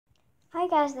Hi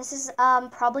guys, this is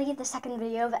probably the second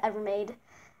video I've ever made.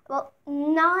 Well,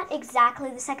 not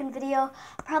exactly the second video,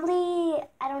 probably,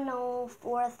 I don't know,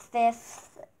 fourth,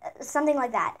 fifth, something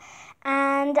like that.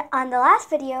 And on the last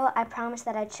video, I promised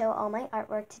that I'd show all my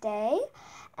artwork today,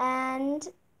 and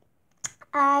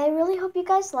I really hope you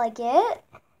guys like it.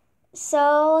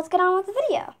 So let's get on with the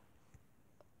video.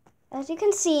 As you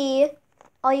can see,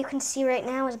 all you can see right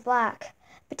now is black,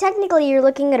 but technically you're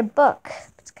looking at a book.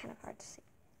 It's kind of hard to see.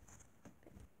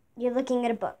 You're looking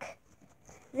at a book.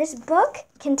 This book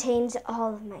contains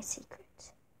all of my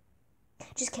secrets.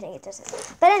 Just kidding, it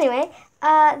doesn't. But anyway,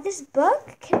 this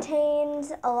book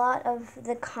contains a lot of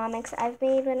the comics I've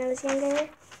made when I was younger.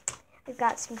 I've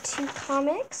got two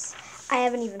comics. I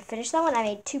haven't even finished that one. I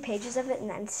made 2 pages of it and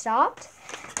then stopped.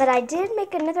 But I did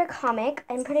make another comic.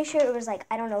 I'm pretty sure it was like,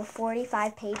 I don't know,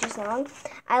 45 pages long.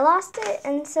 I lost it,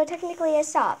 and so technically I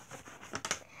stopped.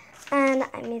 And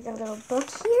I made a little book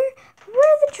here. Where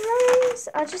are the drawings?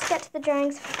 I'll just get to the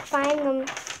drawings, find them.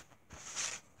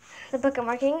 The book I'm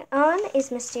working on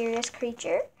is Mysterious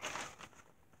Creature.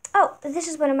 Oh, this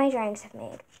is one of my drawings I've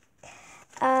made.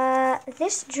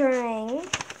 This drawing,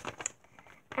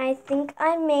 I think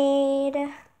I made,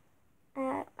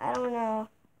 I don't know.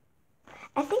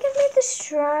 I think I made this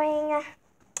drawing,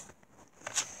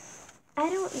 I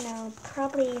don't know,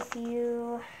 probably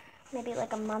maybe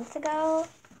like a month ago.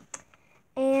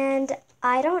 And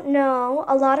I don't know,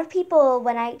 a lot of people,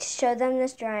 when I showed them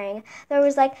this drawing, they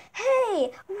was like,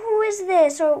 hey, who is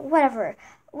this, or whatever.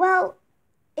 Well,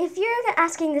 if you're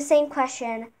asking the same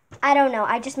question, I don't know.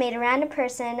 I just made a random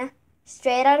person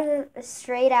straight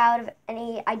out of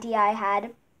any idea I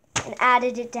had and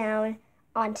added it down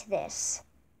onto this.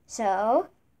 So,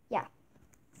 yeah.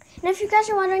 And if you guys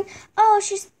are wondering, oh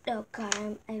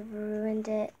god, I ruined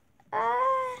it.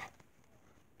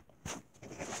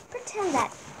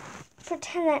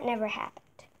 Pretend that never happened.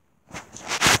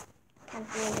 Kind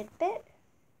of ruined it a bit.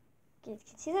 You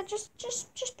can see that.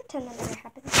 Just pretend that never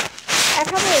happened. I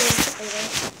probably erase it later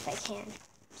if I can.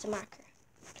 It's a marker.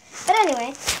 But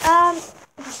anyway,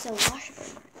 it's so washable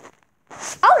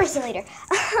marker. I'll erase it later.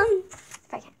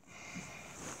 If I can.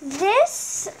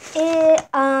 This is,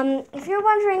 if you're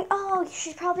wondering, oh,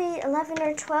 she's probably 11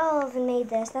 or 12 and made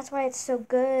this. That's why it's so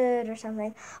good or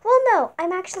something. Well, no,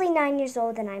 I'm actually 9 years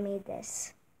old and I made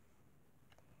this.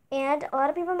 And a lot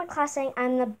of people in my class saying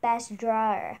I'm the best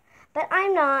drawer. But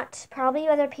I'm not. Probably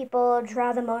other people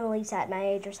draw the Mona Lisa at my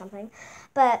age or something.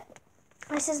 But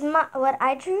this is what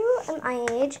I drew at my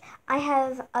age. I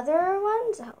have other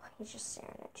ones. Oh, he's just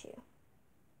staring at you.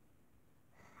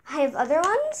 I have other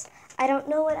ones. I don't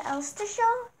know what else to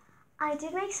show. I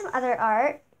did make some other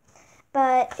art,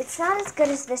 but it's not as good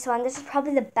as this one. This is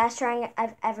probably the best drawing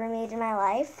I've ever made in my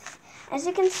life. As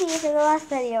you can see from the last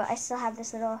video, I still have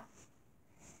this little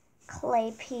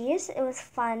clay piece. It was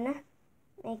fun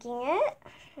making it.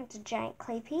 It's a giant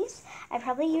clay piece. I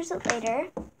probably use it later.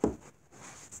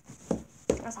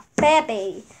 That's a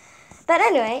baby. But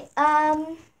anyway,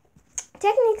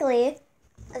 technically,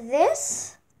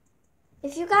 this,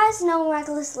 if you guys know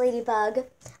Reckless Ladybug,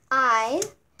 I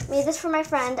made this for my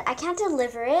friend. I can't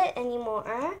deliver it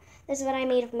anymore. This is what I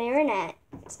made of Marinette.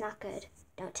 It's not good.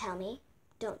 Don't tell me.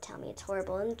 Don't tell me. It's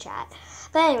horrible in the chat.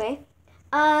 But anyway,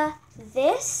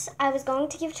 this I was going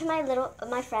to give to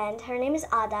my friend. Her name is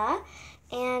Ada,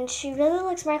 and she really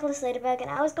likes Reckless Ladybug, and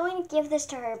I was going to give this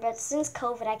to her, but since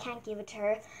COVID, I can't give it to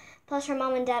her. Plus, her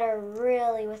mom and dad are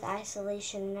really with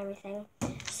isolation and everything.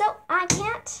 So, I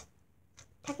can't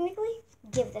technically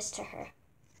give this to her.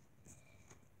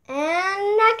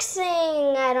 And next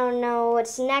thing, I don't know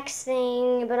what's next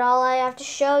thing, but all I have to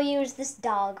show you is this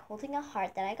dog holding a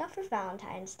heart that I got for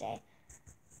Valentine's Day.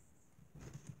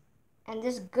 And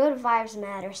this good vibes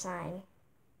matter sign.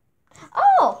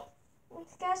 Oh! If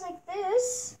you guys like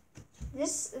this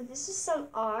is some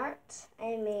art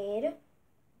I made.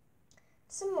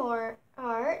 Some more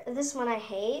art. This one I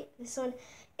hate. This one,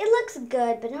 it looks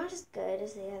good, but not as good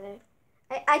as the other.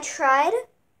 I tried.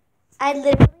 I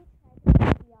literally tried to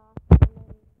copy off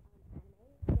someone's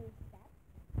anime in steps.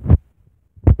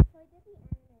 So I did the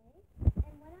anime,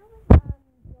 and when I was going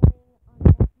on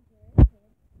Messenger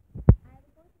Kids, I was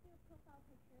going to do a profile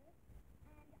picture,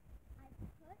 and I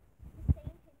put the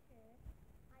same picture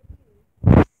I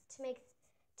used to make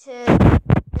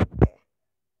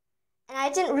and I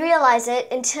didn't realize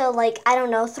it until like, I don't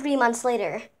know, 3 months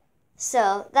later.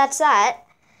 So that's that.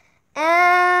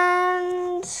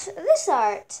 And this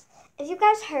art. If you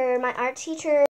guys heard, my art teacher